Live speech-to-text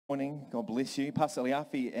Morning, God bless you. Pastor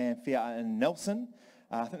Liafi and Fia are in Nelson.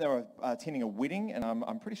 I think they were attending a wedding, and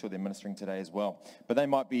I'm pretty sure they're ministering today as well. But they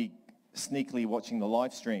might be sneakily watching the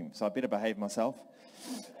live stream, so I better behave myself.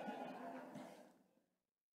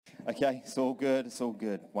 Okay, it's all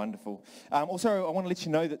good, wonderful. Also, I want to let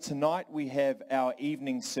you know that tonight we have our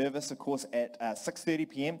evening service, of course, at 6:30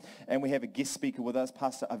 p.m, and we have a guest speaker with us,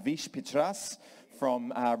 Pastor Avish Petras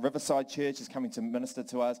from Riverside Church is coming to minister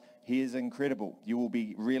to us. He is incredible. You will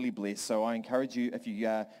be really blessed. So I encourage you, if you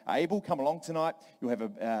are able, come along tonight. You'll have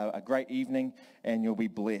a great evening and you'll be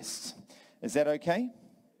blessed. Is that okay?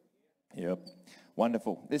 Yep.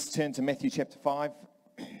 Wonderful. Let's turn to Matthew chapter 5.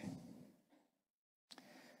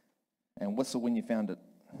 And whistle when you found it.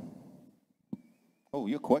 Oh,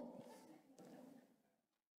 you're quick.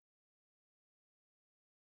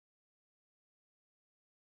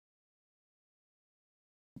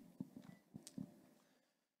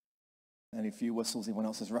 Only a few whistles, everyone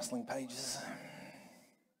else is rustling pages.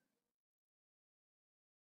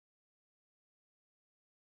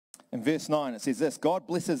 In verse 9 it says this: God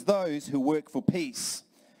blesses those who work for peace,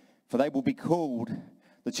 for they will be called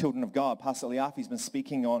the children of God. Pastor Liafi's been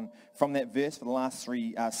speaking on from that verse for the last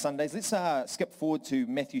three Sundays. Let's skip forward to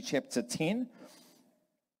Matthew chapter 10.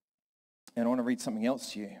 And I want to read something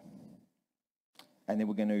else to you. And then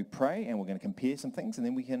we're going to pray and we're going to compare some things and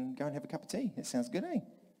then we can go and have a cup of tea. That sounds good, eh?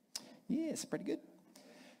 Yes, pretty good.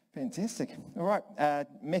 Fantastic. All right,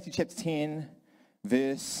 Matthew chapter 10,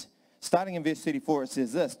 starting in verse 34, it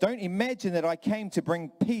says this: Don't imagine that I came to bring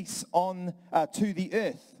peace to the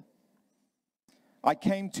earth. I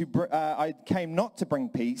came not to bring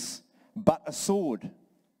peace, but a sword.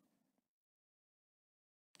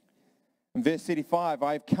 In verse 35,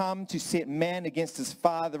 I have come to set man against his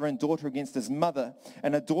father and daughter against his mother,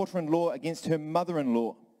 and a daughter-in-law against her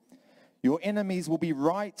mother-in-law. Your enemies will be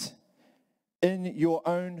right in your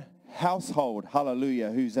own household.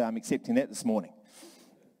 Hallelujah. Who's accepting that this morning?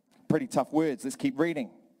 Pretty tough words. Let's keep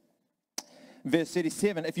reading. Verse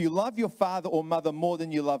 37, if you love your father or mother more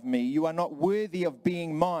than you love me, you are not worthy of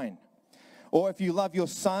being mine. Or if you love your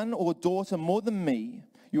son or daughter more than me,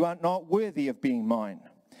 you are not worthy of being mine.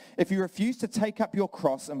 If you refuse to take up your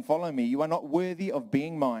cross and follow me, you are not worthy of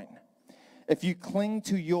being mine. If you cling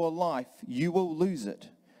to your life, you will lose it.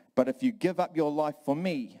 But if you give up your life for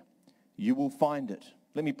me, you will find it.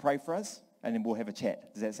 Let me pray for us, and then we'll have a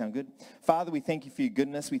chat. Does that sound good? Father, we thank you for your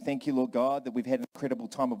goodness. We thank you, Lord God, that we've had an incredible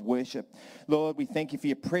time of worship. Lord, we thank you for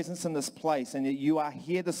your presence in this place and that you are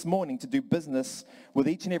here this morning to do business with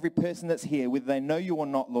each and every person that's here, whether they know you or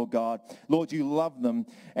not, Lord God. Lord, you love them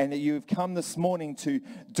and that you have come this morning to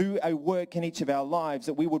do a work in each of our lives,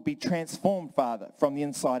 that we would be transformed, Father, from the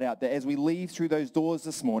inside out, that as we leave through those doors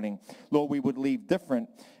this morning, Lord, we would leave different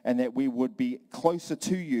and that we would be closer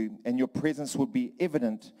to you and your presence would be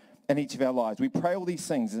evident in each of our lives. We pray all these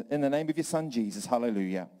things in the name of your Son, Jesus.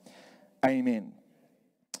 Hallelujah. Amen.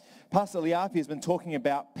 Pastor Liafi has been talking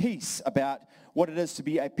about peace, about what it is to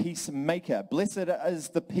be a peacemaker. Blessed is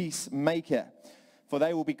the peacemaker, for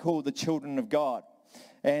they will be called the children of God.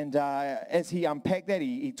 And as he unpacked that,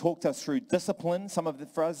 he talked us through discipline.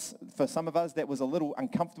 For some of us, that was a little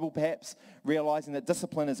uncomfortable perhaps, realizing that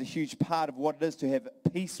discipline is a huge part of what it is to have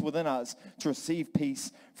peace within us, to receive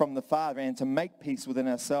peace from the Father and to make peace within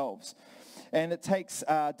ourselves. And it takes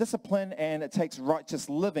discipline and it takes righteous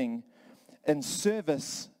living in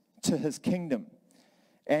service to his kingdom.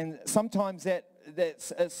 And sometimes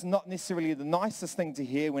it's not necessarily the nicest thing to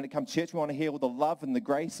hear when it comes to church. We want to hear all the love and the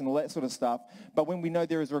grace and all that sort of stuff. But when we know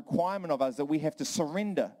there is a requirement of us that we have to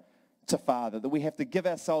surrender to Father, that we have to give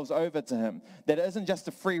ourselves over to him, that it isn't just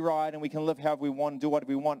a free ride and we can live however we want, do whatever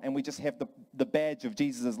we want, and we just have the badge of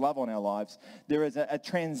Jesus' love on our lives. There is a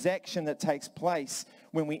transaction that takes place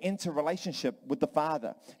when we enter relationship with the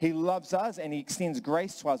Father. He loves us and he extends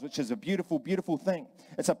grace to us, which is a beautiful, beautiful thing.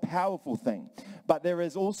 It's a powerful thing. But there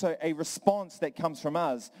is also a response that comes from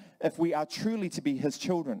us if we are truly to be his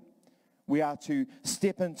children. We are to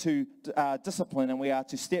step into discipline and we are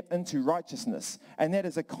to step into righteousness. And that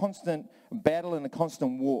is a constant battle and a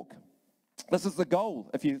constant walk. This is the goal,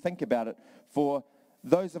 if you think about it, for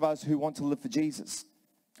those of us who want to live for Jesus.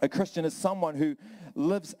 A Christian is someone who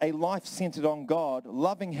lives a life centered on God,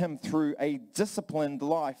 loving him through a disciplined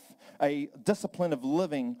life, a discipline of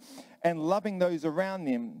living, and loving those around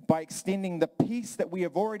them by extending the peace that we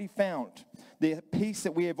have already found, the peace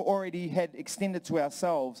that we have already had extended to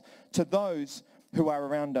ourselves, to those who are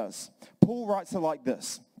around us. Paul writes it like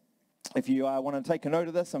this. If you want to take a note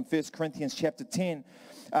of this, in 1 Corinthians chapter 10,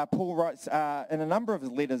 Paul writes in a number of his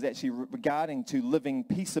letters actually regarding to living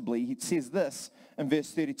peaceably. He says this in verse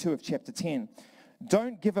 32 of chapter 10.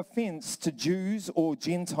 Don't give offense to Jews or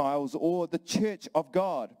Gentiles or the church of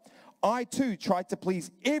God. I too try to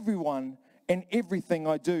please everyone in everything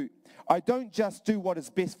I do. I don't just do what is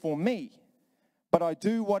best for me, but I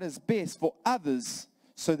do what is best for others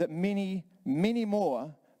so that many, many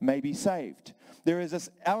more may be saved. There is this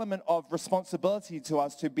element of responsibility to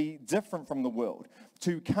us to be different from the world,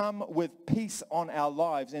 to come with peace on our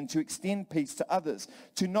lives and to extend peace to others,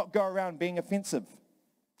 to not go around being offensive.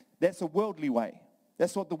 That's a worldly way.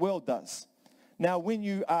 That's what the world does. Now, when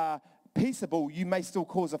you are peaceable, you may still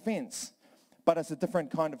cause offense, but it's a different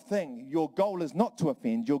kind of thing. Your goal is not to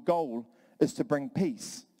offend. Your goal is to bring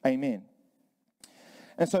peace. Amen.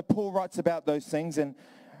 And so Paul writes about those things,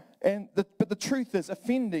 but the truth is,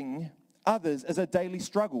 offending others is a daily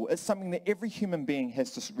struggle. It's something that every human being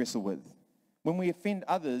has to wrestle with. When we offend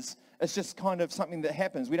others, it's just kind of something that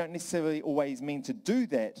happens. We don't necessarily always mean to do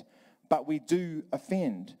that, but we do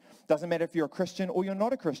offend. Doesn't matter if you're a Christian or you're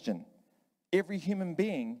not a Christian. Every human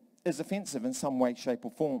being is offensive in some way, shape,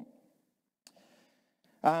 or form.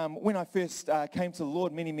 When I first came to the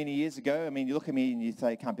Lord many, many years ago, I mean, you look at me and you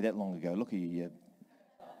say, it can't be that long ago. Look at you, you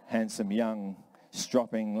handsome, young,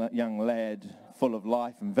 stropping young lad, full of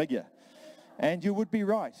life and vigor. And you would be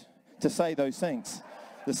right to say those things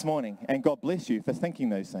this morning. And God bless you for thinking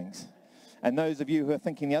those things. And those of you who are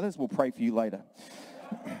thinking the others, we'll pray for you later.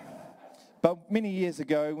 But many years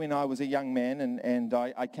ago, when I was a young man and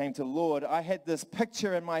I came to the Lord, I had this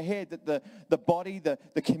picture in my head that the body,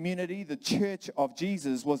 the community, the church of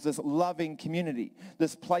Jesus was this loving community,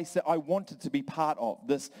 this place that I wanted to be part of,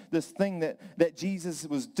 this thing that Jesus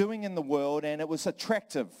was doing in the world, and it was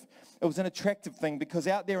attractive. It was an attractive thing because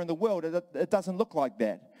out there in the world, it doesn't look like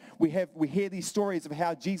that. We hear these stories of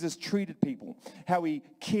how Jesus treated people, how he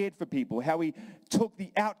cared for people, how he took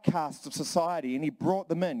the outcasts of society and he brought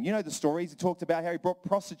them in. You know the stories. He talked about how he brought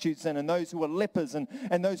prostitutes in and those who were lepers and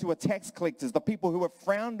those who were tax collectors, the people who were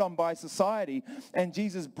frowned on by society. And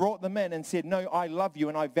Jesus brought them in and said, no, I love you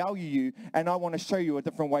and I value you and I want to show you a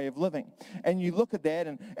different way of living. And you look at that,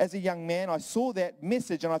 and as a young man, I saw that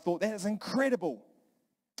message and I thought, that is incredible.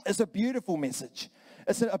 It's a beautiful message.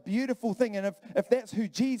 It's a beautiful thing. And if that's who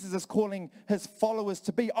Jesus is calling his followers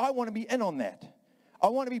to be, I want to be in on that. I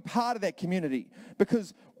want to be part of that community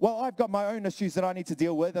because, well, I've got my own issues that I need to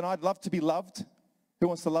deal with, and I'd love to be loved. Who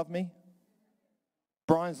wants to love me?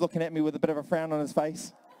 Brian's looking at me with a bit of a frown on his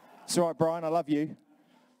face. It's all right, Brian, I love you.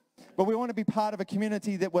 But we want to be part of a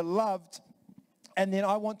community that we're loved, and then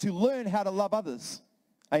I want to learn how to love others.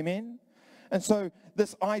 Amen? And so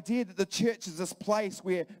this idea that the church is this place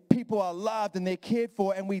where people are loved and they're cared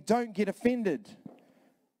for and we don't get offended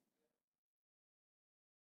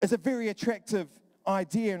is a very attractive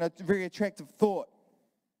idea and a very attractive thought.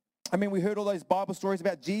 I mean, we heard all those Bible stories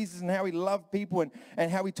about Jesus and how he loved people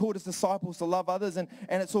and how he taught his disciples to love others, and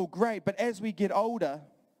it's all great. But as we get older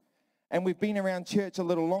and we've been around church a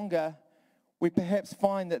little longer, we perhaps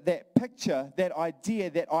find that picture, that idea,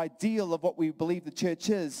 that ideal of what we believe the church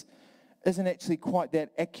is, isn't actually quite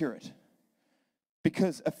that accurate,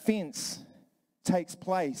 because offense takes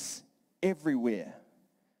place everywhere.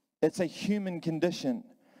 It's a human condition.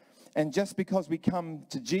 And just because we come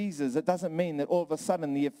to Jesus, it doesn't mean that all of a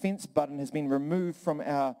sudden the offense button has been removed from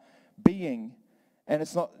our being, and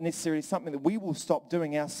it's not necessarily something that we will stop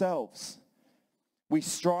doing ourselves. We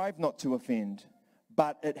strive not to offend,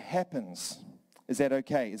 but it happens. Is that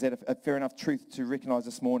okay? Is that a fair enough truth to recognize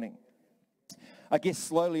this morning? I guess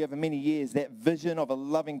slowly over many years, that vision of a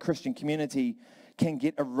loving Christian community can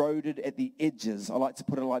get eroded at the edges. I like to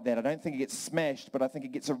put it like that. I don't think it gets smashed, but I think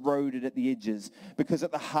it gets eroded at the edges, because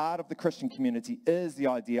at the heart of the Christian community is the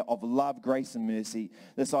idea of love, grace, and mercy.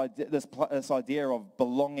 This idea of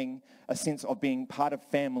belonging, a sense of being part of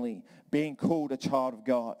family, being called a child of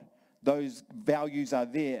God. Those values are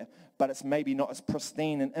there, but it's maybe not as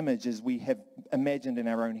pristine an image as we have imagined in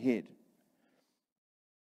our own head.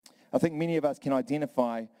 I think many of us can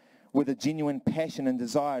identify with a genuine passion and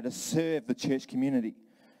desire to serve the church community,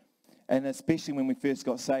 and especially when we first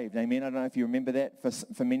got saved. Amen. I don't know if you remember that.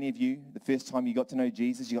 For many of you, the first time you got to know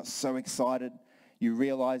Jesus, you got so excited. You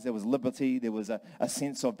realized there was liberty. There was a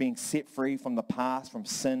sense of being set free from the past, from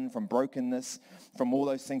sin, from brokenness, from all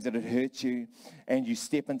those things that had hurt you. And you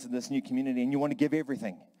step into this new community and you want to give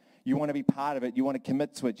everything. You want to be part of it. You want to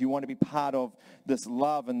commit to it. You want to be part of this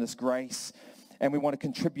love and this grace. And we want to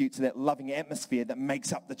contribute to that loving atmosphere that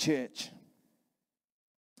makes up the church.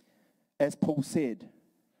 As Paul said,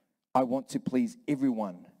 I want to please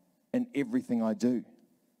everyone in everything I do.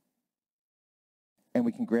 And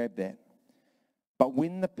we can grab that. But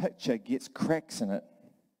when the picture gets cracks in it,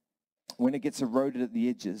 when it gets eroded at the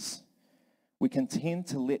edges, we can tend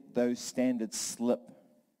to let those standards slip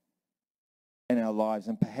in our lives,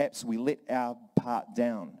 and perhaps we let our part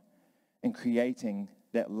down in creating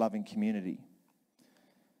that loving community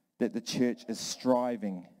that the church is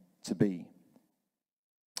striving to be.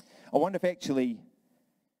 I wonder if actually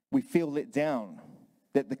we feel let down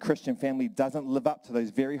that the Christian family doesn't live up to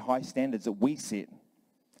those very high standards that we set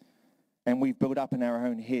and we've built up in our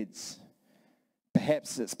own heads.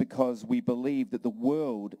 Perhaps it's because we believe that the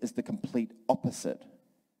world is the complete opposite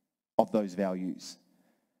of those values.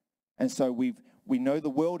 And so we know the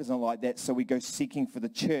world isn't like that, so we go seeking for the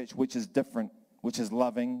church, which is different, which is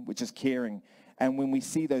loving, which is caring. And when we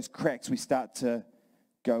see those cracks, we start to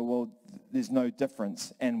go, well, there's no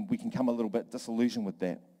difference, and we can come a little bit disillusioned with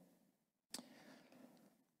that.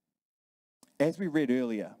 As we read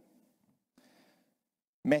earlier,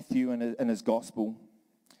 Matthew in his gospel,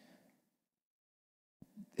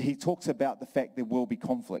 he talks about the fact there will be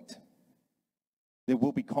conflict. There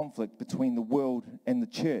will be conflict between the world and the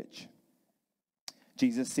church.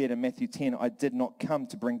 Jesus said in Matthew 10, I did not come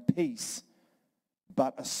to bring peace,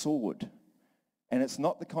 but a sword. And it's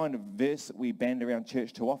not the kind of verse that we band around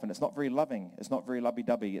church too often. It's not very loving. It's not very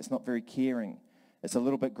lovey-dovey. It's not very caring. It's a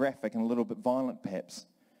little bit graphic and a little bit violent, perhaps.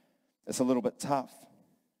 It's a little bit tough.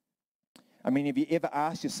 I mean, have you ever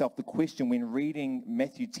asked yourself the question when reading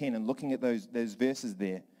Matthew 10 and looking at those verses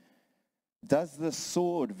there, does the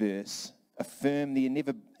sword verse affirm the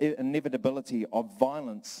inevitability of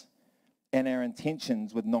violence and our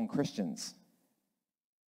intentions with non-Christians?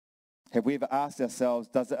 Have we ever asked ourselves,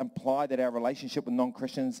 does it imply that our relationship with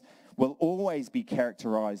non-Christians will always be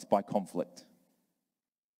characterized by conflict?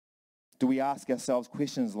 Do we ask ourselves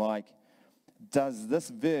questions like, does this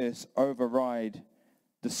verse override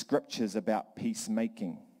the scriptures about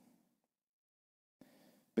peacemaking?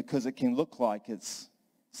 Because it can look like it's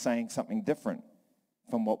saying something different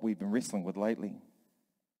from what we've been wrestling with lately.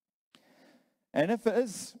 And if it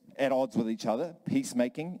is at odds with each other,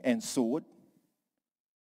 peacemaking and sword,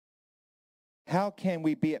 how can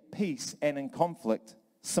we be at peace and in conflict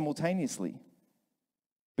simultaneously?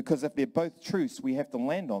 Because if they're both truths, we have to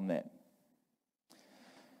land on that.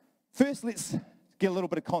 First, let's get a little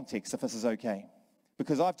bit of context, if this is okay.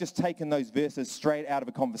 Because I've just taken those verses straight out of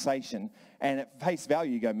a conversation, and at face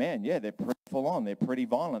value, you go, man, yeah, they're pretty full on, they're pretty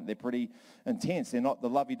violent, they're pretty intense, they're not the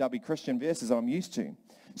lovey-dovey Christian verses I'm used to.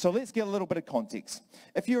 So let's get a little bit of context.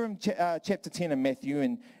 If you're in chapter 10 of Matthew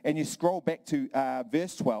and you scroll back to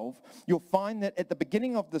verse 12, you'll find that at the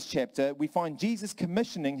beginning of this chapter, we find Jesus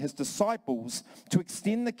commissioning his disciples to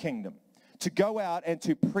extend the kingdom, to go out and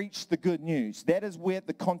to preach the good news. That is where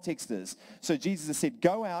the context is. So Jesus has said,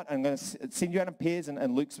 go out, I'm going to send you out in pairs,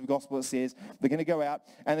 and Luke's gospel it says, they're going to go out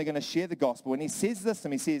and they're going to share the gospel. And he says this,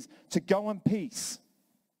 and he says, to go in peace.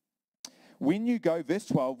 When you go, verse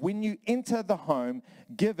 12, when you enter the home,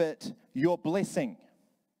 give it your blessing.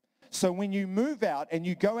 So when you move out and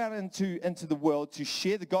you go out into the world to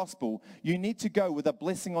share the gospel, you need to go with a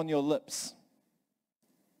blessing on your lips.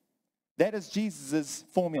 That is Jesus'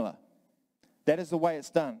 formula. That is the way it's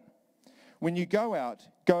done. When you go out,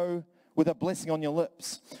 go with a blessing on your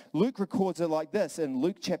lips. Luke records it like this in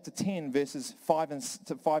Luke chapter 10, verses 5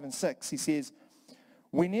 and 6. He says,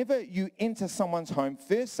 whenever you enter someone's home,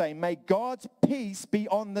 first say, may God's peace be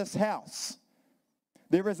on this house.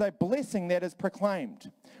 There is a blessing that is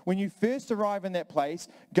proclaimed. When you first arrive in that place,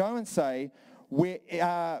 go and say,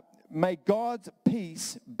 may God's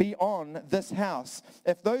peace be on this house.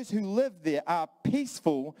 If those who live there are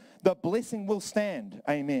peaceful, the blessing will stand.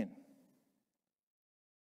 Amen.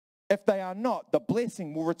 If they are not, the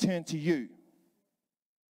blessing will return to you.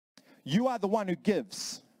 You are the one who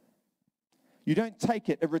gives. You don't take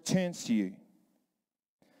it, it returns to you.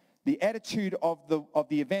 The attitude of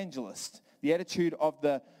the evangelist, the attitude of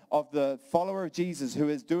the follower of Jesus who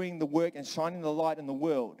is doing the work and shining the light in the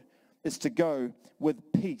world is to go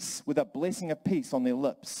with peace, with a blessing of peace on their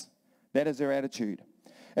lips. That is their attitude.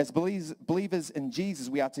 As believers in Jesus,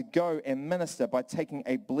 we are to go and minister by taking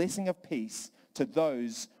a blessing of peace to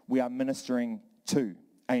those we are ministering to.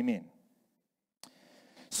 Amen.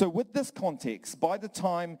 So with this context, by the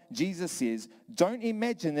time Jesus says, don't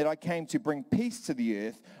imagine that I came to bring peace to the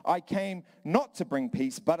earth. I came not to bring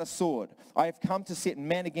peace, but a sword. I have come to set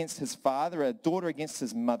man against his father, a daughter against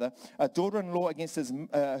his mother, a daughter-in-law against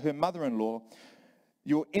her mother-in-law.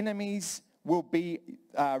 Your enemies will be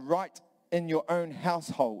right in your own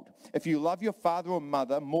household. If you love your father or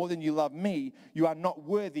mother more than you love me, you are not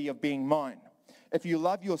worthy of being mine. If you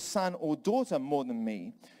love your son or daughter more than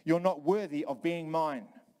me, you're not worthy of being mine.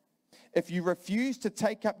 If you refuse to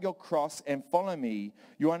take up your cross and follow me,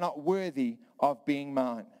 you are not worthy of being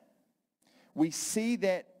mine. We see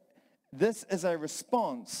that This is a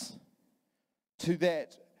response to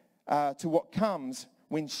that, to what comes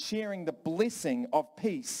when sharing the blessing of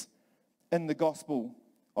peace in the gospel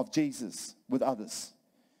of Jesus with others.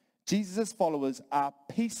 Jesus' followers are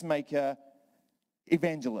peacemaker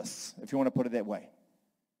evangelists, if you want to put it that way.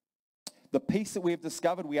 The peace that we have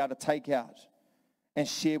discovered, we are to take out and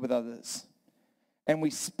share with others. And we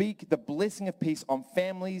speak the blessing of peace on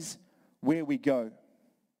families where we go.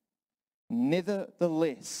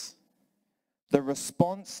 Nevertheless, the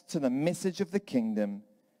response to the message of the kingdom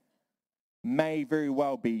may very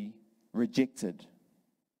well be rejected.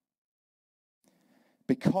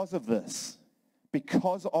 Because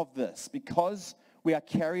we are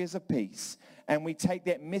carriers of peace, and we take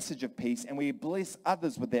that message of peace and we bless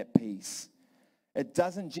others with that peace, it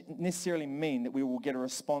doesn't necessarily mean that we will get a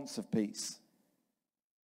response of peace.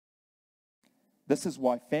 This is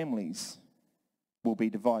why families will be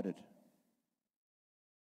divided.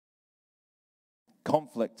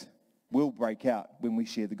 Conflict will break out when we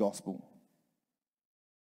share the gospel.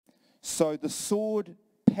 So the sword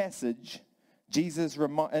passage, Jesus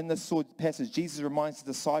reminds the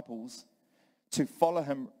disciples to follow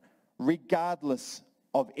him regardless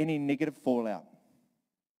of any negative fallout.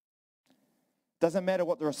 Doesn't matter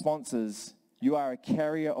what the response is, you are a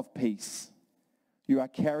carrier of peace. You are a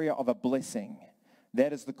carrier of a blessing.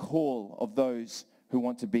 That is the call of those who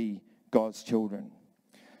want to be God's children.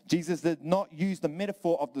 Jesus did not use the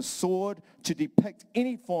metaphor of the sword to depict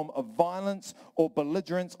any form of violence or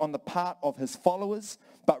belligerence on the part of his followers,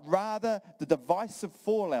 but rather the divisive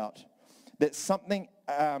fallout that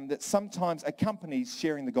sometimes accompanies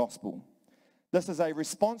sharing the gospel. This is a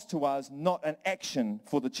response to us, not an action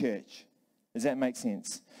for the church. Does that make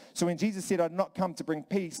sense? So when Jesus said, I'd not come to bring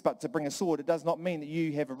peace, but to bring a sword, it does not mean that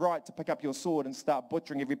you have a right to pick up your sword and start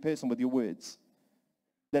butchering every person with your words.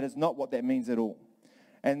 That is not what that means at all.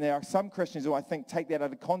 And there are some Christians who I think take that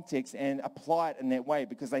out of context and apply it in that way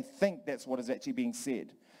because they think that's what is actually being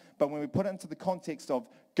said. But when we put it into the context of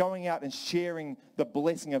going out and sharing the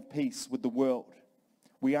blessing of peace with the world,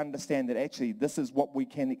 we understand that actually this is what we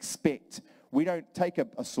can expect. We don't take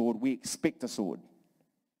a sword, we expect a sword,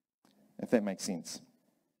 if that makes sense.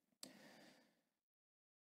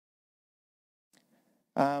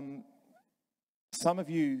 Some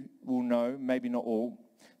of you will know, maybe not all,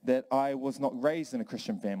 that I was not raised in a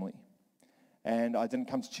Christian family. And I didn't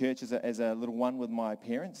come to church as a little one with my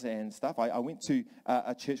parents and stuff. I went to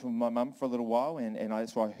a church with my mum for a little while, and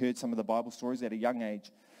that's where I heard some of the Bible stories at a young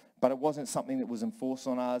age. But it wasn't something that was enforced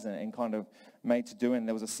on us and kind of made to do. And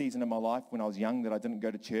there was a season in my life when I was young that I didn't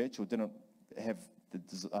go to church or didn't have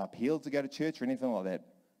the appeal to go to church or anything like that.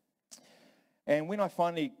 And when I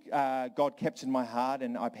finally, God captured my heart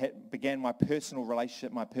and I began my personal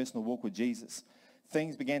relationship, my personal walk with Jesus,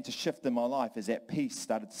 things began to shift in my life as that peace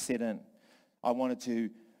started to set in. I wanted to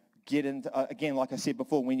get into, again, like I said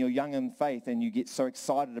before, when you're young in faith and you get so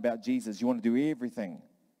excited about Jesus, you want to do everything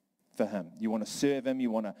for him. You want to serve him. You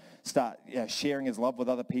want to start sharing his love with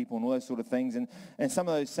other people and all those sort of things. And some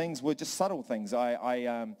of those things were just subtle things.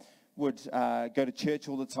 I would go to church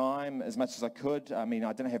all the time as much as I could. I mean,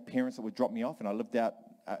 I didn't have parents that would drop me off, and I lived out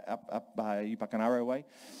up Upakanaro way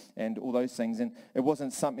and all those things. And it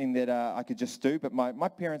wasn't something that I could just do, but my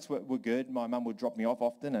parents were good. My mum would drop me off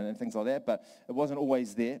often and things like that, but it wasn't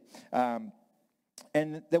always there.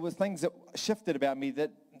 And there were things that shifted about me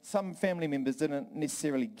that some family members didn't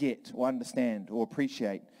necessarily get or understand or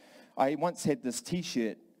appreciate. I once had this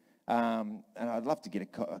T-shirt, and I'd love to get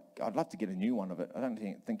a new one of it. I don't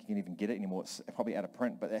think you can even get it anymore. It's probably out of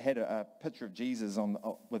print, but it had a picture of Jesus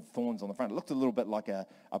with thorns on the front. It looked a little bit like a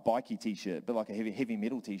bikey T-shirt, a bit like a heavy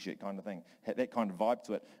metal T-shirt kind of thing. Had that kind of vibe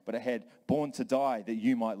to it, but it had "Born to Die that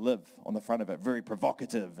you might live" on the front of it. Very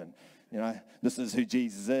provocative, and this is who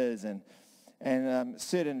Jesus is. And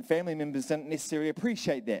certain family members didn't necessarily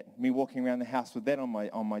appreciate that, me walking around the house with that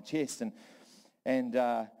on my chest,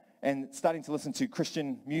 and starting to listen to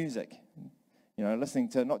Christian music, listening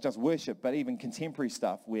to not just worship, but even contemporary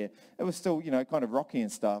stuff where it was still, kind of rocky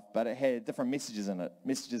and stuff, but it had different messages in it,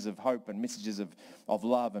 messages of hope and messages of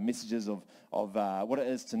love and messages of what it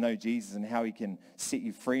is to know Jesus and how he can set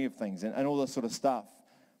you free of things and all this sort of stuff.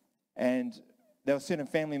 And there were certain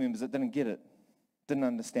family members that didn't get it, didn't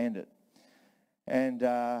understand it. And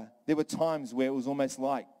there were times where it was almost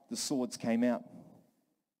like the swords came out.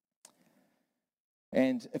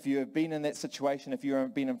 And if you have been in that situation, if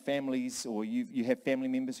you've been in families or you have family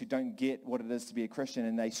members who don't get what it is to be a Christian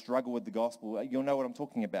and they struggle with the gospel, you'll know what I'm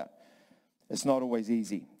talking about. It's not always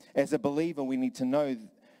easy. As a believer, we need to know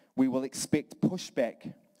we will expect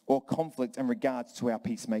pushback or conflict in regards to our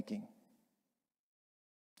peacemaking.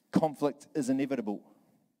 Conflict is inevitable.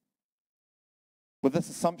 With this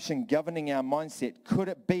assumption governing our mindset, could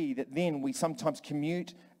it be that then we sometimes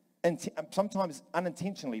commute, sometimes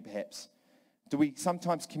unintentionally perhaps, do we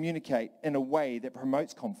sometimes communicate in a way that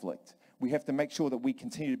promotes conflict? We have to make sure that we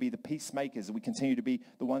continue to be the peacemakers, that we continue to be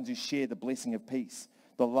the ones who share the blessing of peace,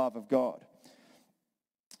 the love of God.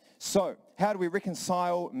 So, how do we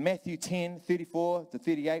reconcile Matthew 10:34 to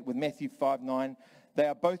 38 with Matthew 5:9? They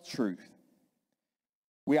are both true.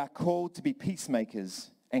 We are called to be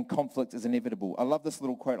peacemakers, and conflict is inevitable. I love this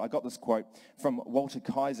little quote. I got this quote from Walter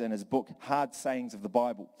Kaiser in his book, Hard Sayings of the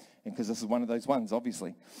Bible, and because this is one of those ones,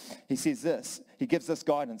 obviously. He says this, he gives this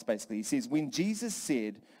guidance basically. He says, when Jesus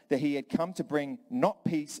said that he had come to bring not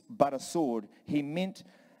peace but a sword, he meant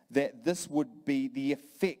that this would be the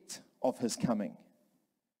effect of his coming.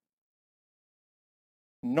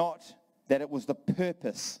 Not that it was the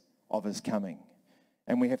purpose of his coming.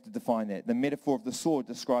 And we have to define that. The metaphor of the sword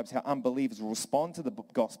describes how unbelievers will respond to the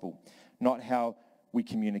gospel, not how we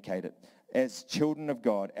communicate it. As children of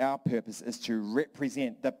God, our purpose is to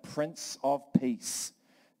represent the Prince of Peace.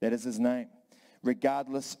 That is his name,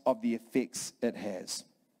 regardless of the effects it has.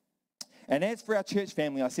 And as for our church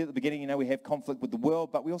family, I said at the beginning, we have conflict with the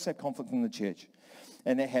world, but we also have conflict in the church.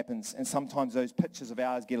 And that happens. And sometimes those pictures of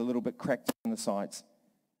ours get a little bit cracked on the sides.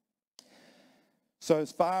 So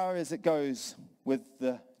as far as it goes with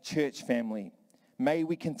the church family, may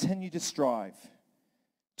we continue to strive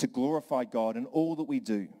to glorify God in all that we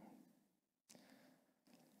do.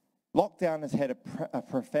 Lockdown has had a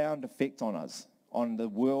profound effect on us, on the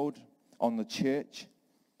world, on the church.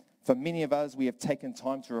 For many of us, we have taken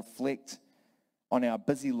time to reflect on our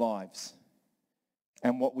busy lives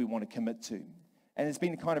and what we want to commit to. And there's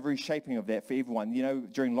been a kind of reshaping of that for everyone.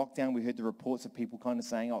 During lockdown, we heard the reports of people kind of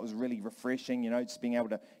saying, it was really refreshing, just being able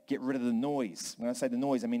to get rid of the noise. When I say the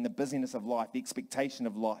noise, I mean the busyness of life, the expectation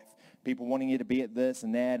of life. People wanting you to be at this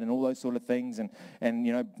and that and all those sort of things and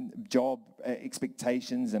job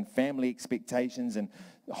expectations and family expectations and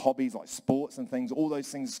hobbies like sports and things. All those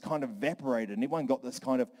things kind of evaporated and everyone got this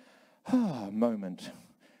kind of moment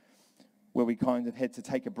where we kind of had to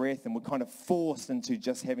take a breath and we're kind of forced into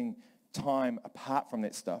just having time apart from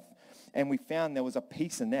that stuff. And we found there was a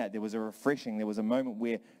peace in that. There was a refreshing. There was a moment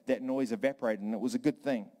where that noise evaporated and it was a good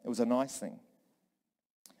thing. It was a nice thing.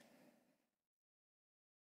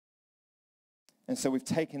 And so we've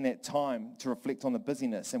taken that time to reflect on the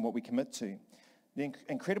busyness and what we commit to. The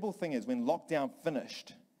incredible thing is when lockdown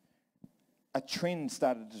finished, a trend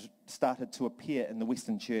started to appear in the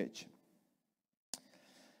Western church.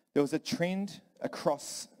 There was a trend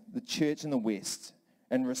across the church in the West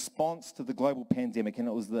in response to the global pandemic, and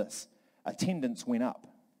it was this. Attendance went up.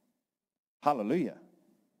 Hallelujah.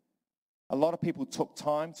 A lot of people took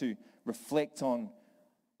time to reflect on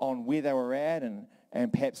where they were at and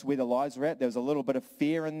perhaps where their lives were at. There was a little bit of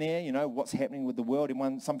fear in there, what's happening with the world.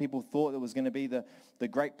 Some people thought it was going to be the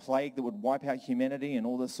great plague that would wipe out humanity and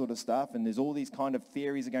all this sort of stuff. And there's all these kind of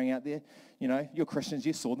theories that are going out there. You're Christians,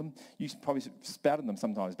 you saw them. You probably spouted them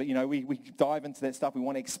sometimes. But, we dive into that stuff. We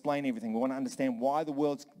want to explain everything. We want to understand why the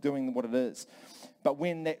world's doing what it is. But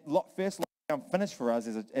when that first lockdown finished for us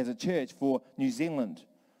as a church for New Zealand,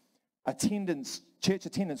 church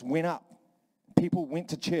attendance went up. People went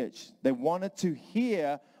to church. They wanted to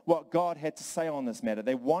hear what God had to say on this matter.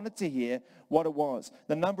 They wanted to hear what it was.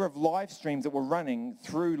 The number of live streams that were running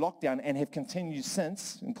through lockdown and have continued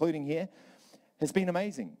since, including here, has been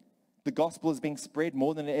amazing. The gospel is being spread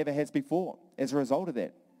more than it ever has before as a result of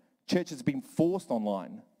that. Churches have been forced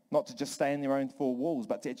online, not to just stay in their own four walls,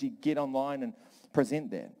 but to actually get online and present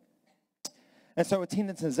that. And so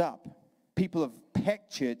attendance is up. People have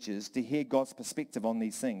packed churches to hear God's perspective on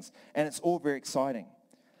these things, and it's all very exciting.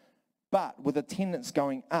 But with attendance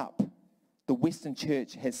going up, the Western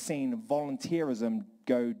church has seen volunteerism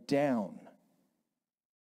go down.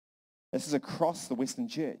 This is across the Western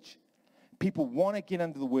church. People want to get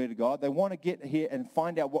into the Word of God. They want to get here and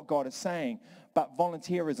find out what God is saying, but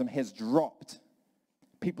volunteerism has dropped.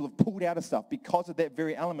 People have pulled out of stuff because of that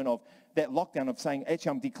very element of that lockdown of saying,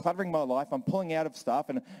 actually, I'm decluttering my life, I'm pulling out of stuff,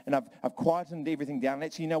 and I've quietened everything down. And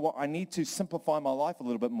actually, you know what? I need to simplify my life a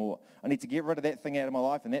little bit more. I need to get rid of that thing out of my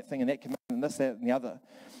life and that thing and that commitment and this, that, and the other.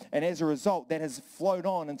 And as a result, that has flowed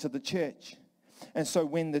on into the church. And so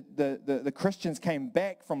when the Christians came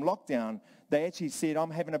back from lockdown, they actually said,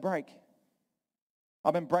 I'm having a break.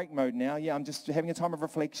 I'm in break mode now. Yeah, I'm just having a time of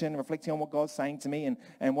reflecting on what God's saying to me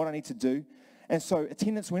and what I need to do. And so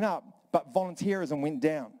attendance went up, but volunteerism went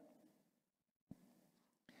down.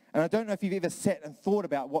 And I don't know if you've ever sat and thought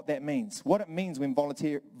about what that means, what it means when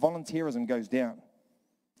volunteerism goes down.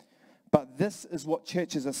 But this is what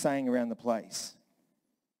churches are saying around the place.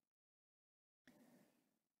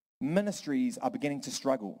 ministries are beginning to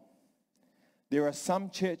struggle. There are some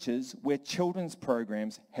churches where children's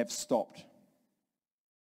programs have stopped.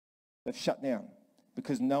 They've shut down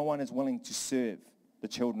because no one is willing to serve the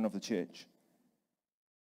children of the church.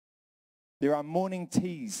 There are morning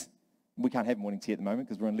teas. We can't have morning tea at the moment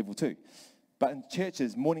because we're on level 2. But in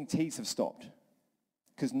churches, morning teas have stopped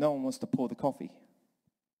because no one wants to pour the coffee.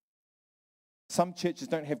 Some churches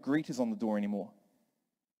don't have greeters on the door anymore.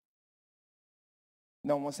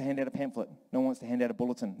 No one wants to hand out a pamphlet. No one wants to hand out a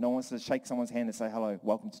bulletin. No one wants to shake someone's hand and say, hello,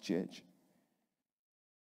 welcome to church.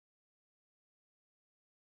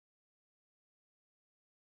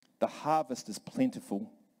 The harvest is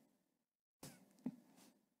plentiful.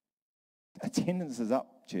 Attendance is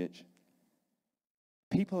up, church.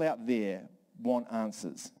 People out there want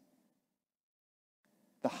answers.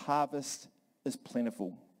 The harvest is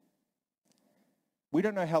plentiful. We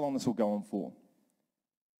don't know how long this will go on for.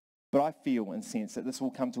 But I feel and sense that this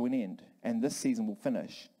will come to an end and this season will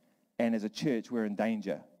finish. And as a church, we're in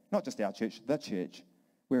danger. Not just our church, the church.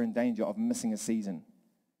 We're in danger of missing a season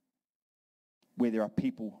where there are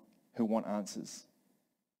people who want answers,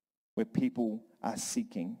 where people are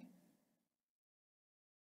seeking.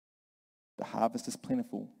 The harvest is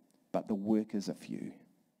plentiful, but the workers are few.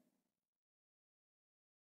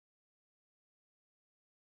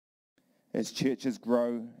 As churches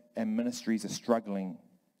grow and ministries are struggling,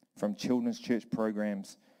 from children's church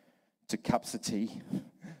programs to cups of tea,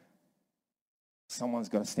 someone's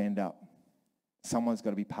got to stand up. Someone's got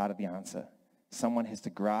to be part of the answer. Someone has to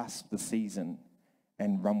grasp the season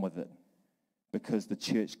and run with it because the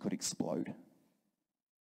church could explode.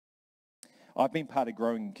 I've been part of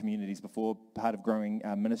growing communities before, part of growing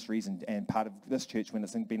ministries and part of this church when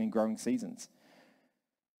it's been in growing seasons.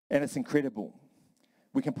 And it's incredible.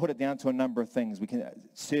 We can put it down to a number of things.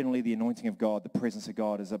 Certainly the anointing of God, the presence of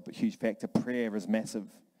God is a huge factor. Prayer is massive.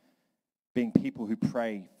 Being people who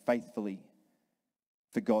pray faithfully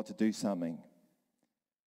for God to do something.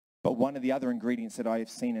 But one of the other ingredients that I have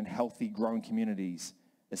seen in healthy, growing communities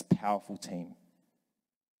is powerful team.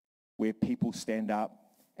 Where people stand up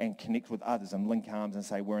and connect with others and link arms and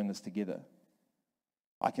say, we're in this together.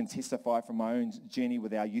 I can testify from my own journey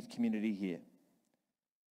with our youth community here.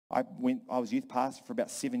 I was youth pastor for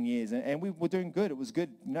about 7 years, and we were doing good. It was good.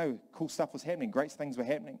 Cool stuff was happening. Great things were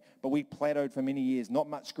happening. But we plateaued for many years. Not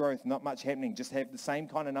much growth, not much happening. Just have the same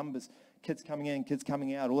kind of numbers. Kids coming in, kids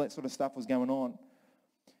coming out. All that sort of stuff was going on.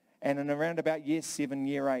 And in around about year 7,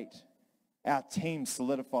 year 8, our team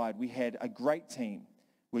solidified. We had a great team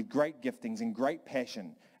with great giftings and great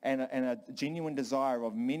passion and a genuine desire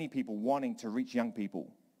of many people wanting to reach young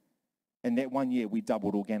people. And that 1 year, we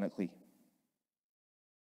doubled organically.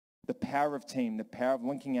 The power of team, the power of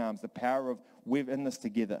linking arms, the power of we're in this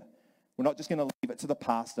together. We're not just going to leave it to the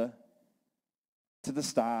pastor, to the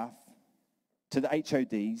staff, to the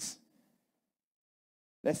HODs.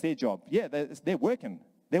 That's their job. Yeah, they're working.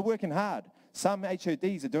 They're working hard. Some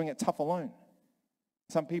HODs are doing it tough alone.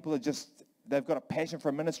 Some people they've got a passion for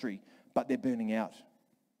a ministry, but they're burning out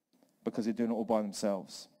because they're doing it all by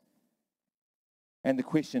themselves. And the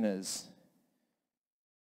question is,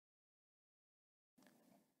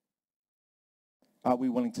 are we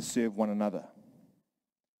willing to serve one another?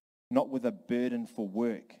 Not with a burden for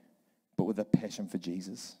work, but with a passion for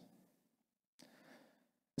Jesus.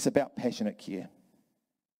 It's about passionate care.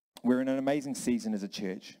 We're in an amazing season as a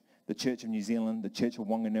church. The Church of New Zealand, the Church of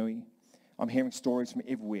Wanganui. I'm hearing stories from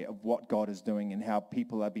everywhere of what God is doing and how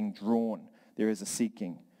people are being drawn. There is a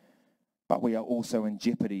seeking. But we are also in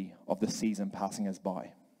jeopardy of the season passing us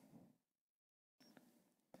by.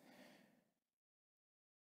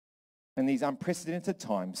 In these unprecedented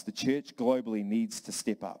times, the church globally needs to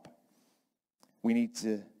step up. We need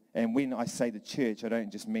to, and when I say the church, I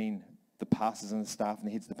don't just mean the pastors and the staff and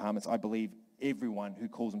the heads of departments. I believe everyone who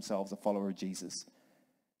calls themselves a follower of Jesus.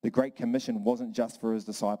 The Great Commission wasn't just for his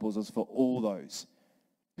disciples, it was for all those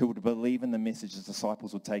who would believe in the message his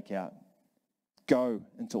disciples would take out. Go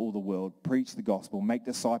into all the world, preach the gospel, make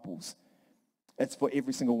disciples. It's for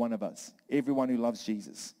every single one of us, everyone who loves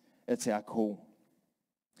Jesus. It's our call.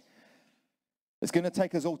 It's going to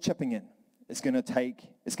take us all chipping in. It's going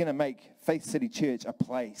to make Faith City Church a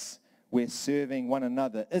place where serving one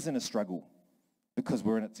another isn't a struggle because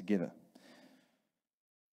we're in it together.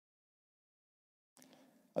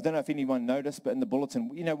 I don't know if anyone noticed, but in the bulletin,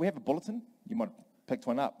 we have a bulletin. You might have picked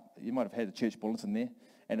one up. You might have had a church bulletin there.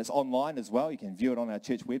 And it's online as well. You can view it on our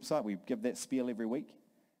church website. We give that spiel every week.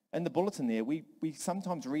 In the bulletin there, we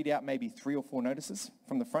sometimes read out maybe 3 or 4 notices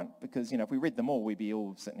from the front because, if we read them all, we'd be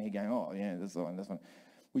all sitting here going, oh, yeah, this one, this one.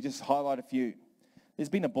 We just highlight a few. There's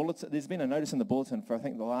been a notice in the bulletin for, I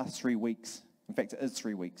think, the last 3 weeks. In fact, it is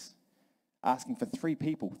 3 weeks. Asking for three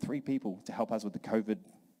people to help us with the COVID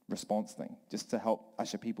response thing, just to help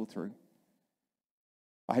usher people through.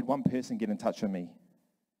 I had one person get in touch with me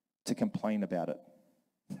to complain about it.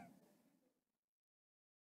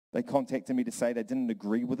 They contacted me to say they didn't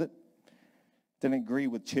agree with it, didn't agree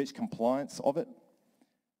with church compliance of it,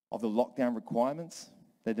 of the lockdown requirements.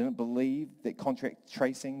 They didn't believe that contact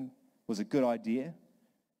tracing was a good idea,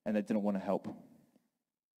 and they didn't want to help.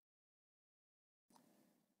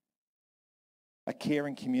 A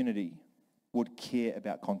caring community would care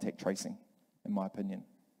about contact tracing, in my opinion,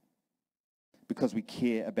 because we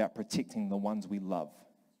care about protecting the ones we love.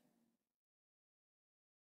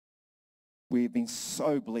 We've been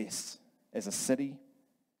so blessed as a city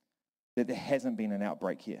that there hasn't been an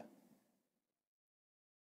outbreak here.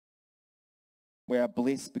 We are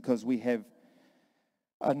blessed because we have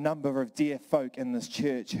a number of dear folk in this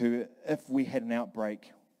church who, if we had an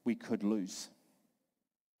outbreak, we could lose.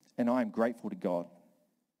 And I am grateful to God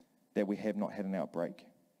that we have not had an outbreak.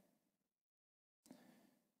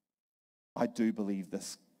 I do believe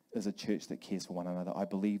this is a church that cares for one another. I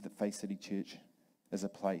believe that Faith City Church is a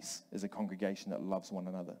place, is a congregation that loves one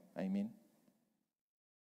another. Amen.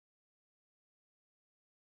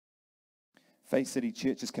 Faith City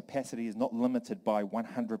Church's capacity is not limited by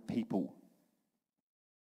 100 people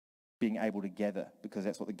being able to gather, because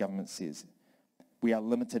that's what the government says. We are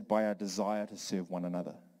limited by our desire to serve one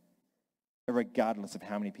another, regardless of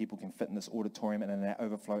how many people can fit in this auditorium and in our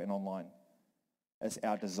overflow and online. It's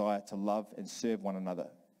our desire to love and serve one another,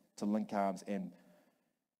 to link arms and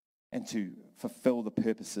to fulfill the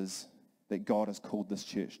purposes that God has called this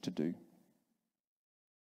church to do.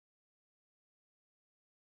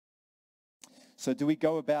 So do we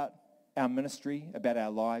go about our ministry, about our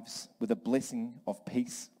lives, with a blessing of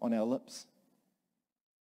peace on our lips?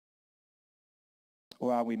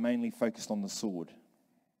 Or are we mainly focused on the sword?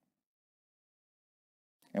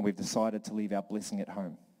 And we've decided to leave our blessing at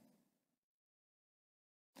home.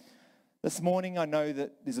 This morning, I know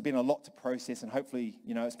that there's been a lot to process, and hopefully,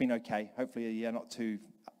 it's been okay. Hopefully, you're not too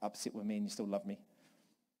upset with me and you still love me.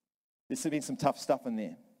 There's been some tough stuff in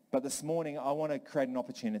there. But this morning, I want to create an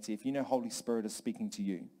opportunity. If you know Holy Spirit is speaking to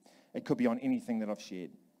you, it could be on anything that I've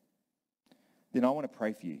shared, then I want to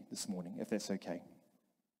pray for you this morning, if that's okay.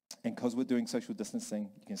 And because we're doing social distancing,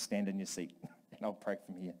 you can stand in your seat, and I'll pray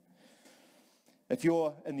from here. If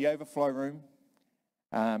you're in the overflow room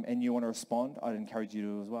and you want to respond, I'd encourage you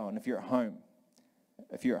to as well. And if you're at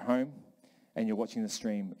home and you're watching the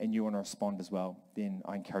stream and you want to respond as well, then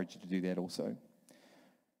I encourage you to do that also.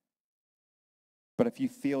 But if you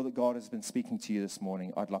feel that God has been speaking to you this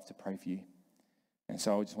morning, I'd love to pray for you. And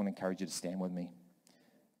so I just want to encourage you to stand with me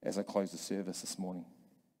as I close the service this morning.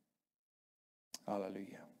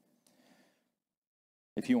 Hallelujah.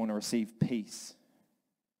 If you want to receive peace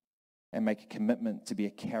and make a commitment to be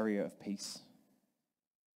a carrier of peace,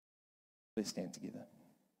 let's stand together.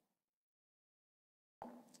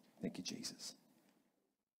 Thank you, Jesus.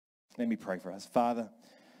 Let me pray for us. Father,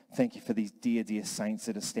 thank you for these dear, dear saints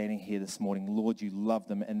that are standing here this morning. Lord, you love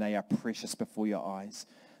them and they are precious before your eyes.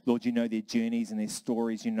 Lord, you know their journeys and their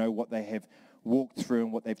stories. You know what they have walked through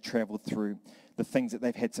and what they've traveled through, the things that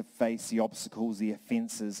they've had to face, the obstacles, the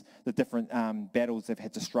offenses, the different battles they've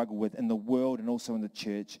had to struggle with in the world and also in the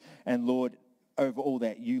church. And Lord, over all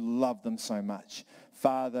that, you love them so much.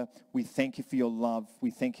 Father, we thank you for your love. We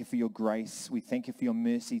thank you for your grace. We thank you for your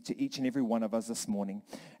mercy to each and every one of us this morning.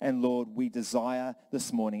 And Lord, we desire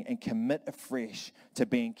this morning and commit afresh to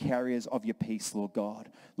being carriers of your peace, Lord God.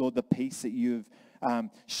 Lord, the peace that you've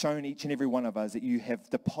shown each and every one of us, that you have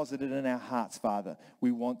deposited in our hearts, Father.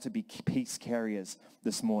 We want to be peace carriers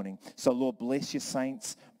this morning. So, Lord, bless your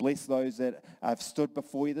saints. Bless those that have stood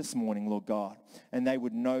before you this morning, Lord God, and they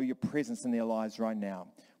would know your presence in their lives right now.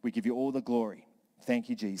 We give you all the glory. Thank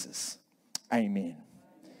you, Jesus. Amen.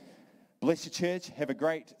 Bless your church. Have a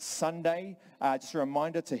great Sunday. Just a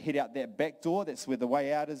reminder to head out that back door. That's where the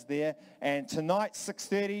way out is there. And tonight,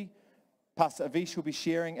 6:30, Pastor Avish will be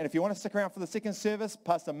sharing. And if you want to stick around for the second service,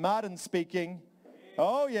 Pastor Martin speaking.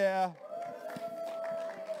 Oh, yeah.